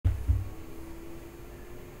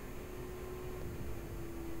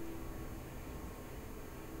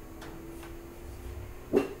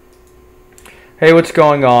Hey, what's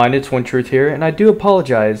going on? It's Truth here, and I do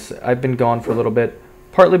apologize. I've been gone for a little bit,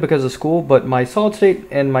 partly because of school, but my solid state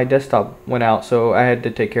and my desktop went out, so I had to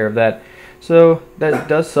take care of that. So that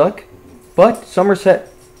does suck, but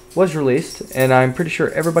Somerset was released, and I'm pretty sure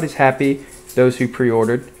everybody's happy, those who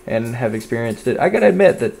pre-ordered and have experienced it. I gotta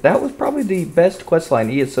admit that was probably the best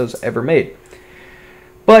questline ESO's ever made.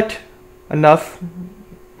 But enough.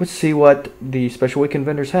 Let's see what the special weekend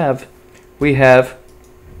vendors have. We have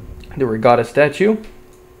the Regatta statue,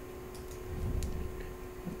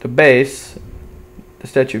 the base, the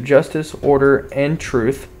Statue of Justice, Order, and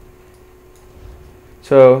Truth.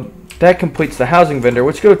 So that completes the housing vendor.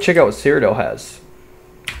 Let's go check out what Cyrodiil has.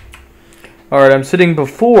 Alright, I'm sitting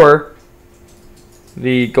before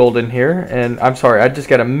the golden here, and I'm sorry, I just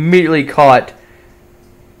got immediately caught.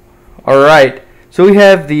 Alright, so we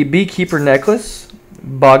have the Beekeeper necklace,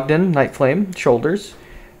 Bogdan, Nightflame, shoulders,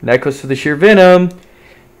 necklace of the Sheer Venom.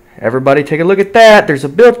 Everybody take a look at that. There's a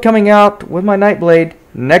build coming out with my Nightblade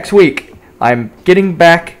next week. I'm getting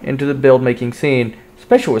back into the build making scene,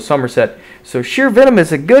 especially with Somerset. So Sheer Venom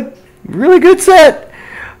is a really good set.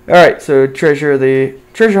 Alright, so the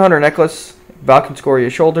Treasure Hunter necklace,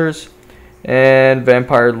 Valkynscoria shoulders, and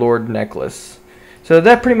Vampire Lord necklace. So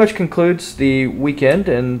that pretty much concludes the weekend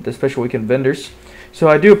and the special weekend vendors. So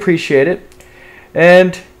I do appreciate it.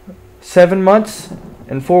 And 7 months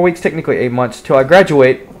and 4 weeks, technically 8 months, till I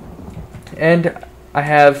graduate. And I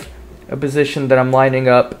have a position that I'm lining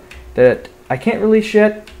up that I can't release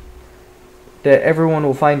yet, that everyone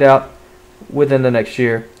will find out within the next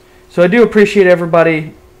year. So I do appreciate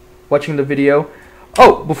everybody watching the video.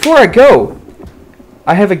 Oh, before I go,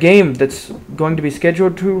 I have a game that's going to be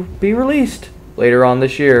scheduled to be released later on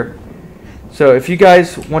this year. So if you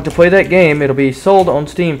guys want to play that game, it'll be sold on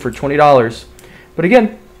Steam for $20. But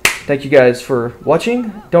again, thank you guys for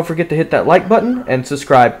watching. Don't forget to hit that like button and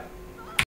subscribe.